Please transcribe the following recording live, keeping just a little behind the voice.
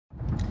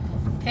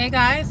Hey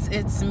guys,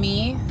 it's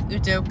me,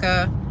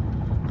 Udoka.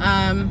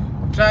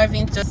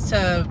 Driving just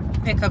to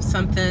pick up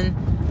something,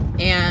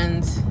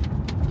 and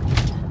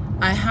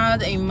I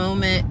had a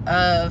moment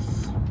of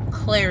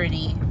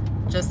clarity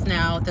just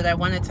now that I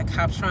wanted to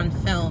capture on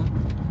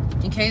film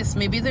in case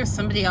maybe there's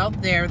somebody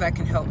out there that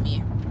can help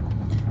me.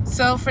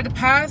 So for the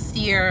past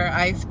year,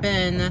 I've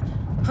been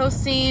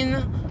posting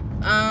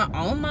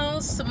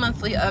almost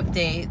monthly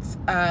updates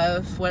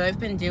of what I've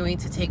been doing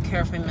to take care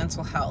of my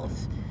mental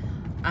health.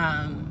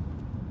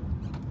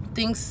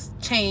 Things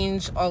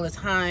change all the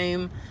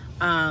time.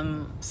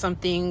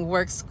 Something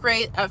works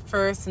great at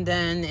first and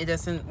then it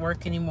doesn't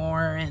work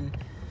anymore, and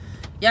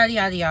yada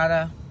yada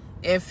yada.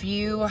 If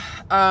you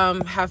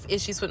have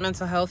issues with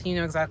mental health, you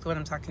know exactly what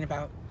I'm talking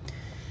about.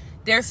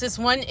 There's this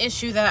one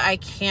issue that I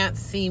can't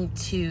seem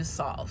to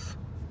solve.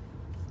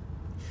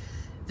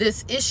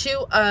 This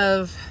issue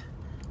of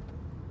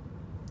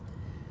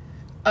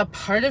a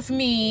part of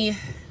me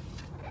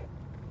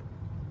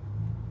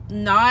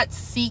not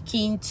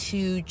seeking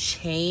to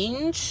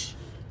change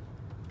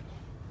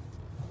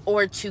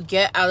or to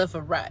get out of a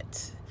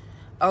rut.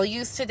 I'll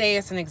use today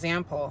as an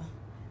example.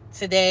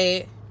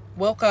 Today, I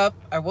woke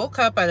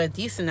up at a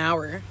decent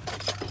hour,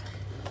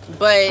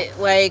 but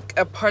like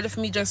a part of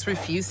me just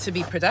refused to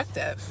be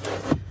productive.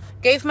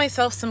 Gave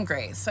myself some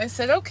grace. So I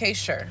said, okay,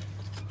 sure.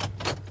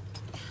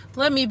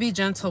 Let me be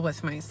gentle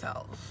with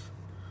myself.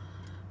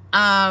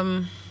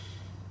 But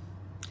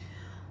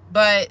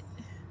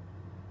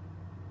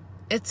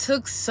it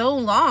took so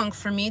long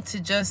for me to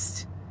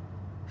just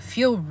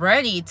feel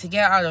ready to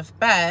get out of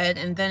bed,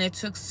 and then it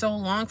took so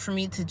long for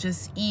me to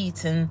just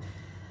eat, and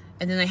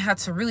then I had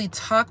to really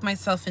talk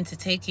myself into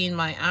taking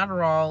my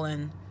Adderall.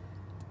 And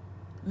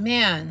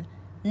man,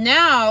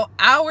 now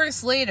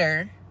hours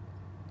later,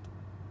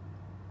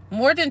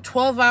 more than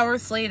 12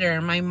 hours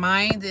later, my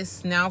mind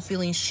is now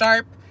feeling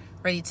sharp,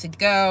 ready to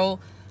go.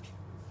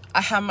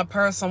 I have my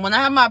pearls on. When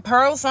I have my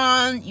pearls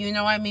on, you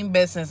know I mean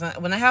business.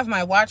 When I have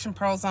my watch and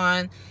pearls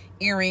on,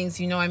 earrings,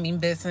 you know I mean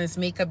business.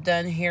 Makeup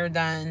done, hair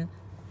done.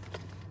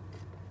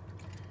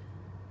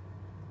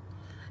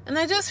 And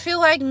I just feel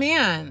like,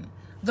 man,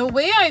 the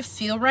way I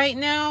feel right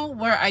now,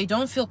 where I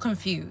don't feel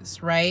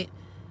confused, right?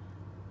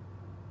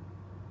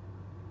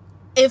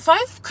 If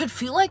I could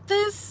feel like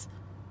this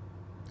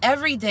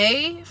every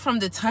day from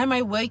the time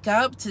I wake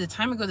up to the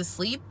time I go to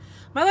sleep,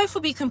 my life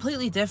would be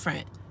completely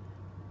different.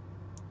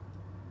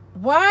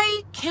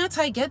 Why can't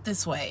I get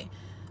this way?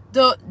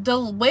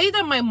 The way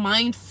that my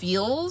mind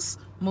feels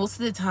most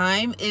of the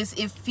time is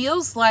it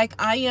feels like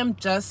I am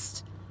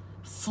just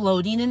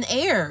floating in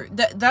air.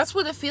 That's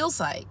what it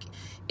feels like.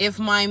 If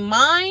my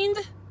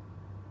mind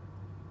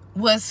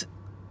was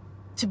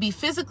to be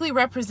physically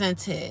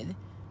represented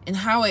in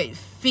how it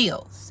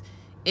feels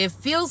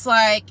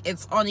like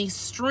it's on a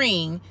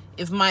string.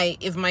 If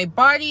my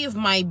body, if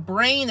my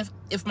brain,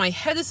 if my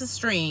head is a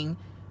string,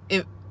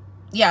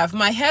 if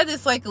my head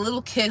is like a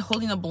little kid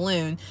holding a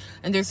balloon,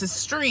 and there's a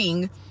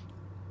string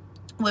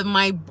with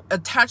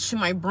attached to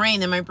my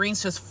brain, and my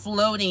brain's just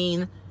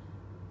floating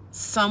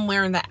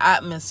somewhere in the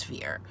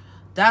atmosphere.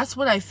 That's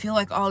what I feel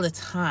like all the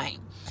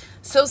time.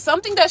 So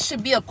something that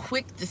should be a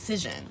quick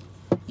decision,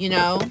 you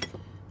know,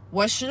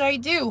 what should I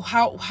do?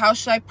 How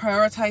should I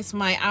prioritize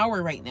my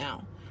hour right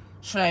now?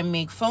 Should I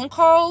make phone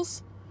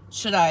calls?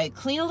 Should I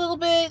clean a little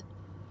bit?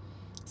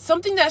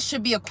 Something that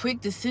should be a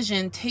quick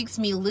decision takes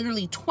me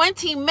literally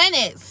 20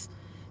 minutes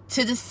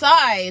to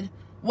decide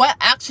what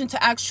action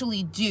to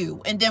actually do.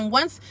 And then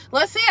once,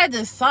 let's say I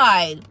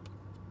decide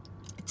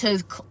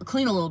to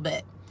clean a little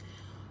bit,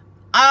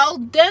 I'll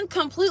then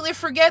completely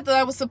forget that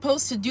I was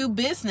supposed to do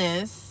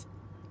business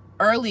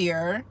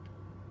earlier,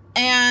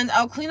 and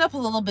I'll clean up a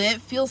little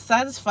bit, feel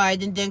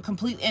satisfied, and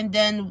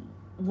then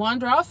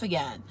wander off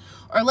again.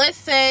 Or let's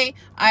say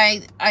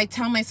I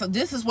tell myself,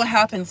 this is what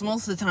happens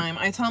most of the time.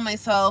 I tell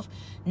myself,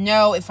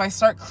 no, if I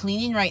start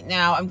cleaning right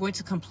now, I'm going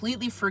to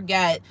completely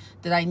forget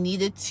that I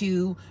needed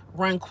to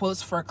run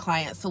quotes for a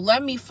client. So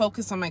let me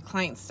focus on my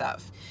client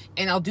stuff.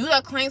 And I'll do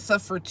that client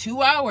stuff for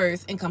 2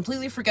 hours and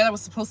completely forget I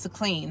was supposed to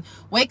clean.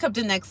 Wake up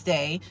the next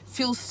day,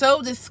 feel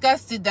so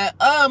disgusted that,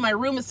 oh, my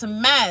room is a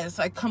mess.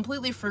 I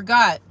completely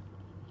forgot.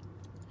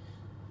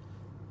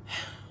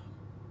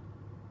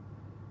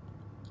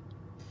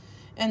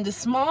 And the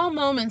small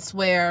moments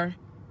where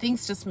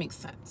things just make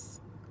sense.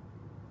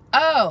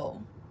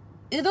 Oh,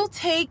 it'll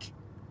take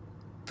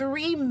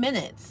 3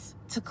 minutes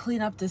to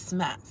clean up this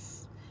mess.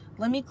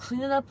 Let me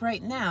clean it up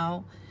right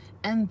now,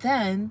 and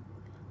then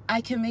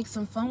I can make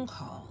some phone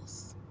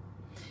calls.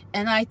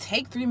 And I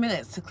take 3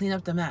 minutes to clean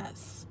up the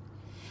mess.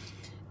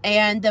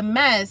 And the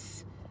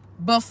mess,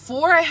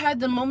 before I had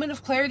the moment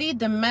of clarity,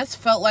 the mess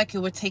felt like it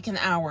would take an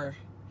hour.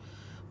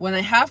 When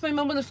I have my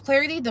moment of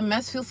clarity, the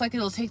mess feels like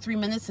it'll take 3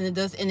 minutes, and it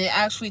does, and it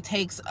actually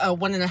takes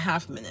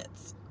 1.5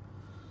 minutes.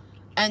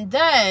 And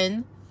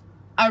then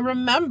I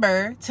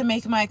remember to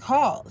make my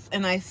calls,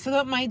 and I sit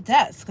at my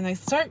desk, and I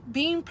start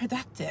being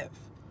productive,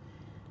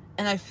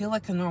 and I feel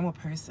like a normal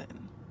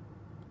person.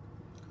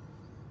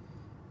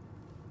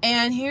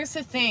 And here's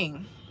the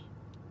thing.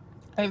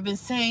 I've been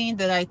saying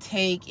that I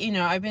take,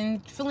 I've been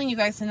filling you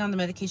guys in on the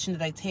medication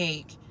that I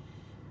take.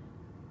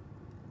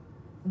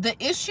 The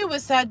issue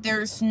is that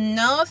there's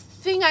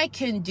nothing I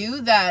can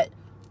do that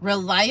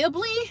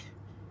reliably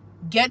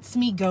gets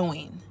me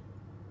going.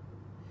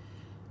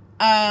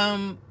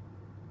 There's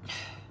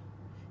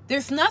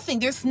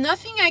nothing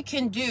I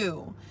can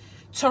do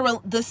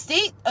to the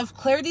state of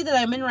clarity that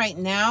I'm in right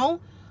now.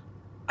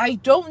 I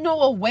don't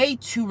know a way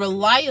to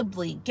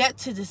reliably get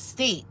to the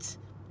state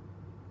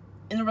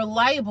in a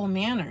reliable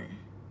manner.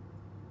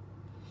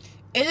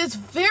 It is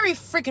very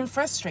freaking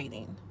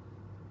frustrating.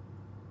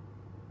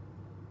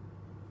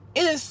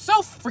 It is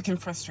so freaking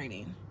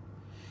frustrating.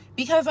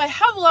 Because I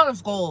have a lot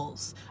of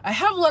goals. I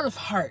have a lot of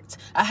heart.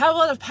 I have a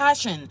lot of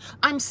passion.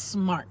 I'm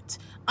smart.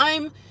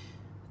 I'm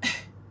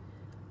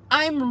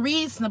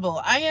reasonable.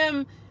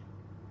 I'm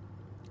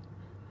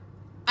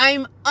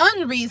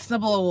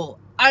unreasonable.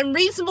 I'm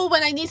reasonable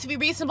when I need to be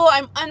reasonable.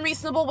 I'm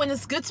unreasonable when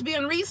it's good to be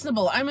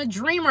unreasonable. I'm a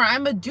dreamer.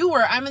 I'm a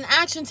doer. I'm an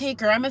action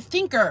taker. I'm a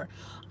thinker.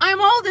 I'm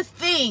all the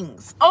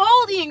things,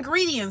 all the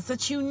ingredients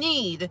that you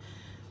need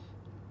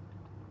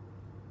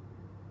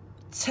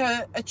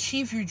to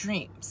achieve your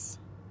dreams.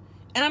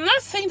 And I'm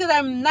not saying that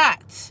I'm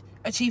not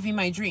achieving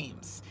my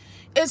dreams.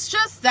 It's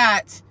just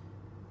that,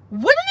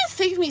 wouldn't it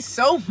save me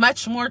so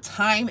much more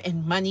time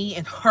and money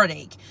and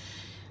heartache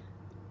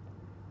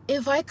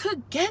if I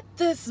could get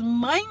this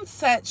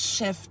mindset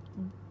shift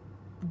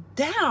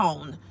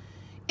down?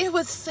 It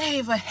would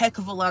save a heck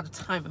of a lot of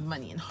time and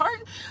money and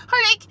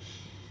heartache,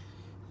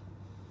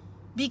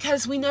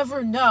 because we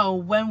never know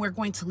when we're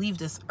going to leave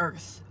this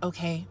earth,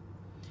 okay?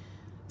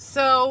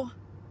 So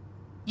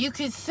you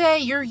could say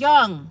you're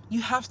young,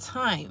 you have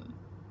time,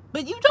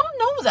 but you don't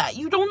know that.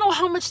 You don't know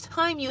how much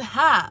time you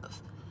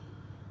have.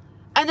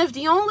 And if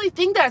the only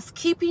thing that's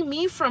keeping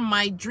me from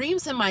my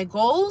dreams and my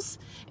goals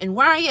and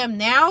where I am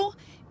now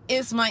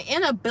is my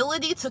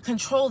inability to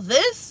control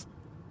this,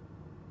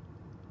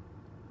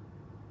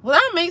 well,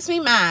 that makes me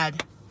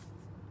mad.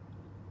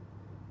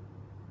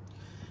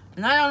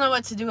 And I don't know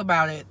what to do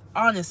about it,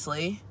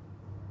 honestly.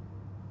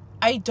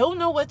 I don't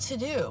know what to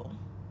do.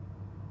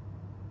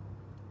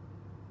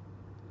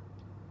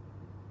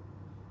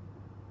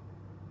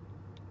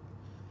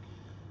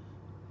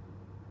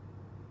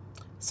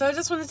 So I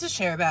just wanted to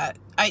share that.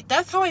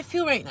 That's how I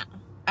feel right now.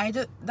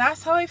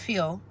 That's how I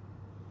feel.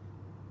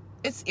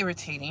 It's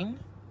irritating.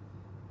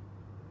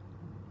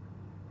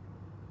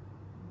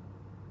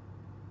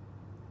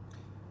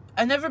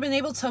 I've never been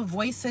able to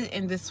voice it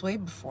in this way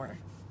before.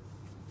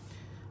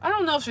 I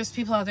don't know if there's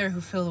people out there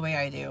who feel the way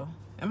I do.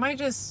 Am I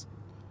just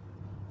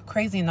a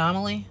crazy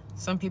anomaly?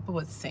 Some people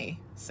would say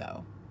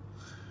so.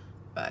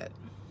 But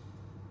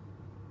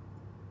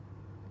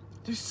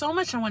there's so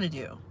much I want to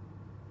do.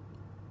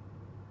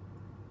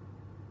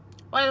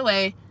 By the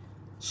way,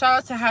 shout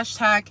out to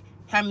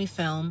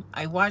 #HamiFilm.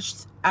 I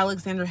watched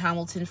Alexander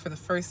Hamilton for the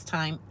first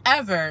time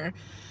ever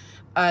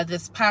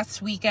this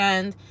past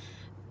weekend.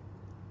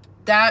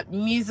 That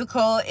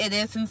musical, it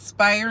is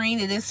inspiring.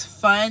 It is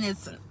fun.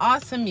 It's an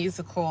awesome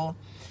musical.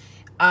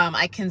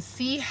 I can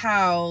see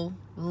how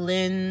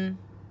Lin-Manuel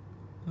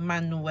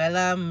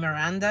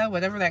Miranda,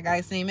 whatever that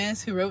guy's name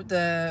is, who wrote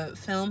the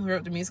film, who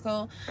wrote the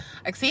musical,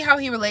 I can see how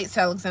he relates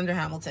to Alexander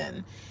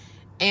Hamilton.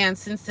 And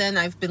since then,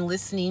 I've been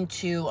listening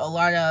to a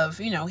lot of,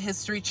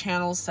 History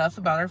Channel stuff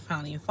about our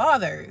founding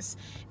fathers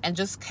and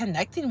just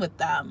connecting with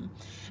them.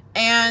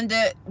 And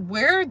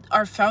where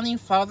our founding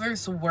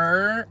fathers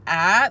were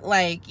at,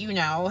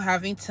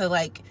 having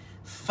to,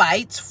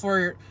 fight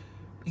for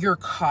your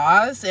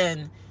cause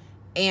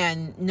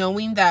and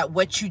knowing that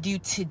what you do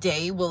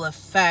today will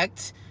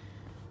affect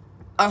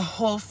a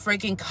whole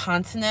freaking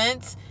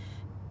continent.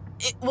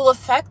 It will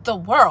affect the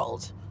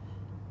world.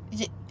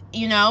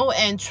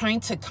 And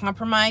trying to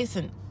compromise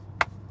and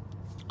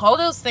all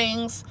those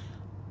things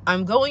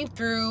I'm going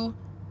through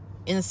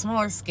in a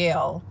smaller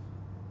scale,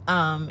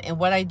 and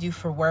what I do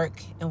for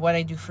work and what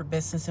I do for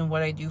business and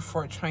what I do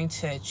for trying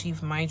to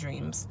achieve my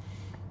dreams.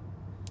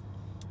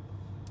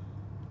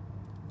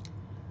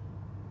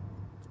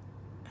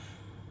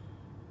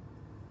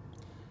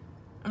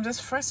 I'm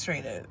just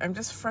frustrated. I'm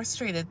just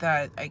frustrated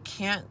that I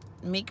can't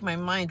make my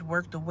mind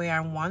work the way I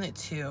want it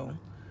to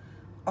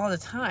all the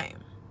time.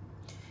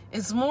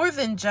 It's more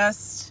than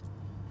just,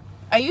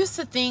 I used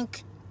to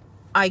think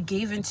I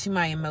gave into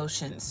my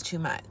emotions too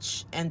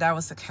much, and that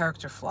was a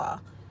character flaw.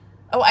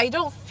 Oh, I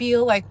don't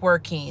feel like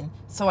working,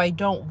 so I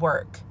don't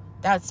work.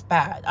 That's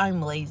bad.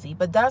 I'm lazy.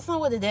 But that's not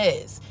what it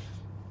is.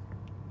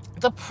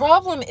 The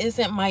problem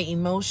isn't my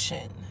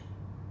emotion.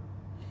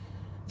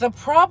 The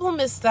problem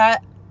is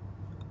that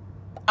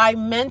I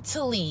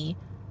mentally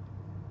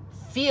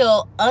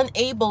feel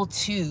unable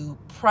to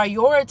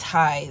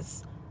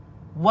prioritize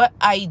what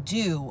I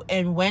do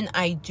and when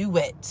I do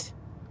it.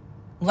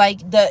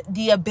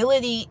 The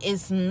ability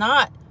is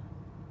not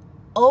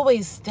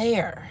always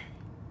there.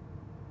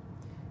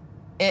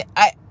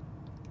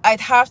 I'd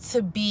have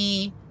to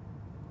be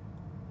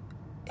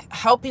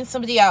helping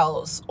somebody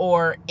else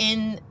or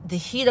in the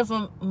heat of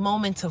a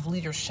moment of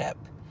leadership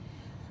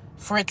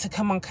for it to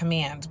come on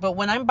command. But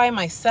when I'm by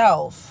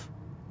myself,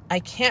 I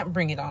can't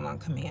bring it on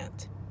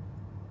command.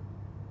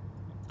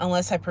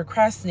 Unless I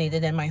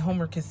procrastinated and my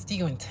homework is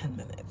due in 10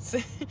 minutes.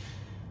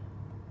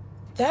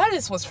 That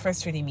is what's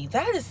frustrating me.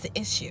 That is the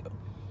issue.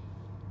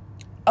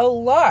 A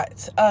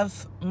lot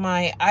of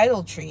my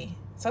idolatry,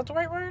 is that the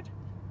right word?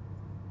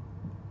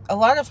 A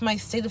lot of my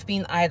state of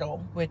being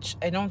idle, which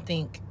I don't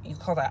think you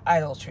call that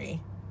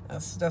idolatry.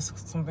 That's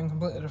something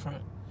completely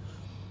different.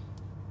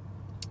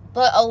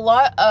 But a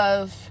lot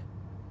of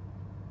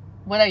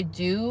what I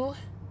do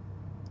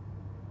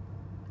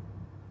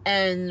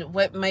and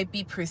what might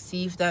be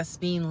perceived as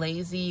being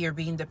lazy or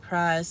being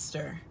depressed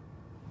or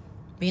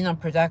being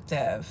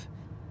unproductive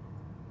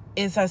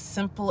is as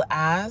simple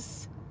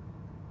as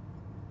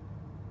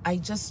I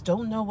just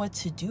don't know what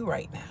to do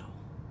right now.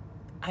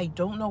 I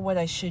don't know what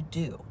I should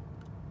do.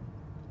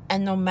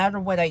 And no matter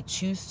what I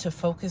choose to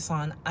focus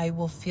on, I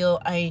will feel,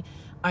 I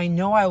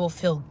know I will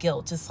feel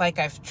guilt. It's like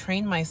I've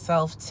trained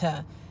myself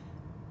to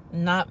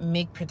not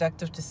make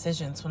productive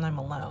decisions when I'm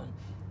alone.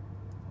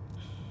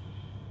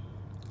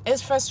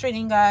 It's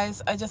frustrating,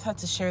 guys. I just had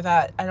to share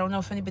that. I don't know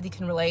if anybody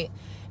can relate.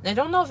 And I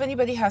don't know if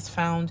anybody has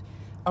found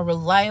a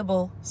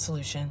reliable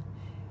solution.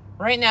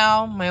 Right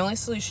now, my only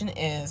solution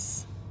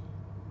is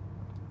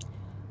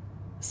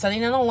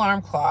setting an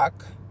alarm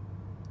clock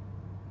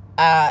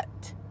at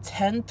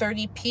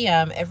 10:30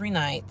 p.m. every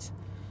night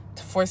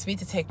to force me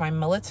to take my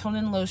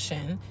melatonin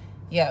lotion.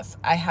 Yes,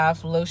 I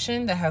have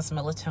lotion that has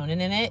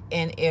melatonin in it,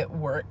 and it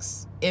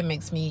works. It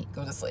makes me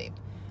go to sleep.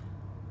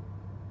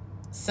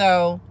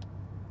 So,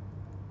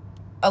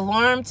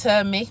 alarm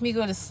to make me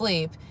go to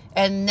sleep.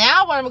 And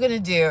now what I'm going to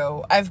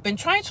do, I've been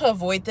trying to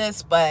avoid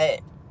this, but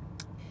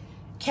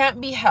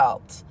can't be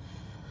helped.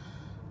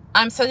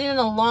 I'm setting an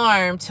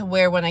alarm to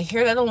where when I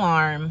hear that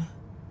alarm,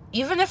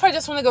 even if I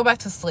just want to go back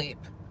to sleep,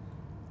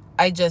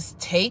 I just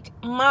take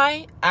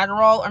my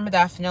Adderall or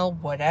modafinil,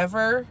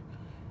 whatever,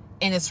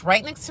 and it's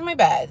right next to my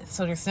bed,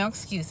 so there's no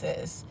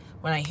excuses.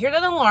 When I hear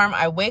that alarm,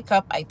 I wake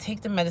up, I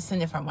take the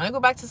medicine. If I want to go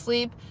back to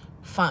sleep,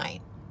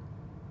 fine.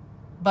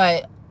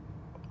 But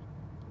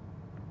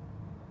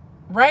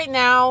right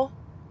now,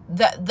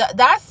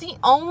 that's the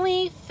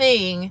only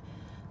thing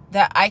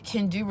that I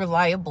can do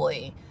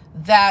reliably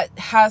that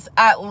has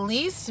at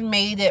least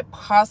made it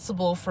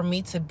possible for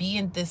me to be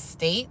in this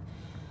state.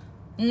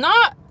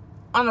 Not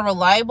on a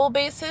reliable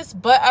basis,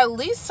 but at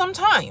least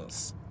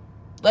sometimes.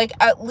 Like,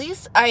 at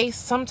least I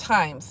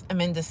sometimes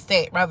am in this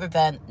state rather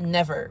than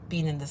never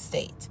being in this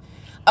state.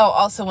 Oh,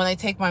 also, when I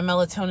take my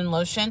melatonin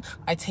lotion,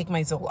 I take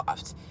my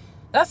Zoloft.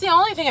 That's the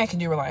only thing I can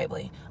do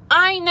reliably.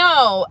 I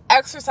know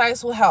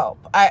exercise will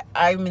help.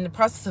 I'm in the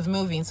process of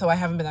moving, so I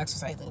haven't been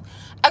exercising.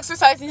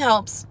 Exercising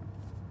helps.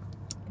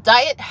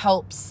 Diet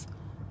helps.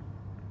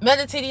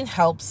 Meditating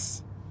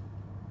helps.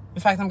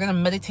 In fact, I'm going to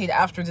meditate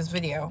after this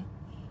video.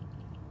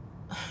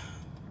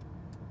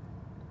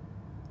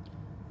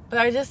 But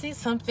I just need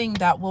something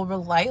that will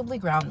reliably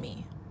ground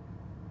me.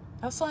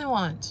 That's all I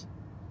want.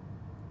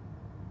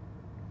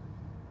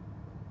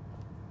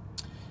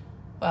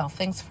 Well,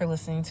 thanks for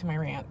listening to my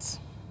rant.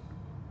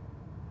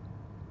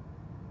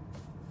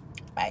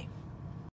 Bye.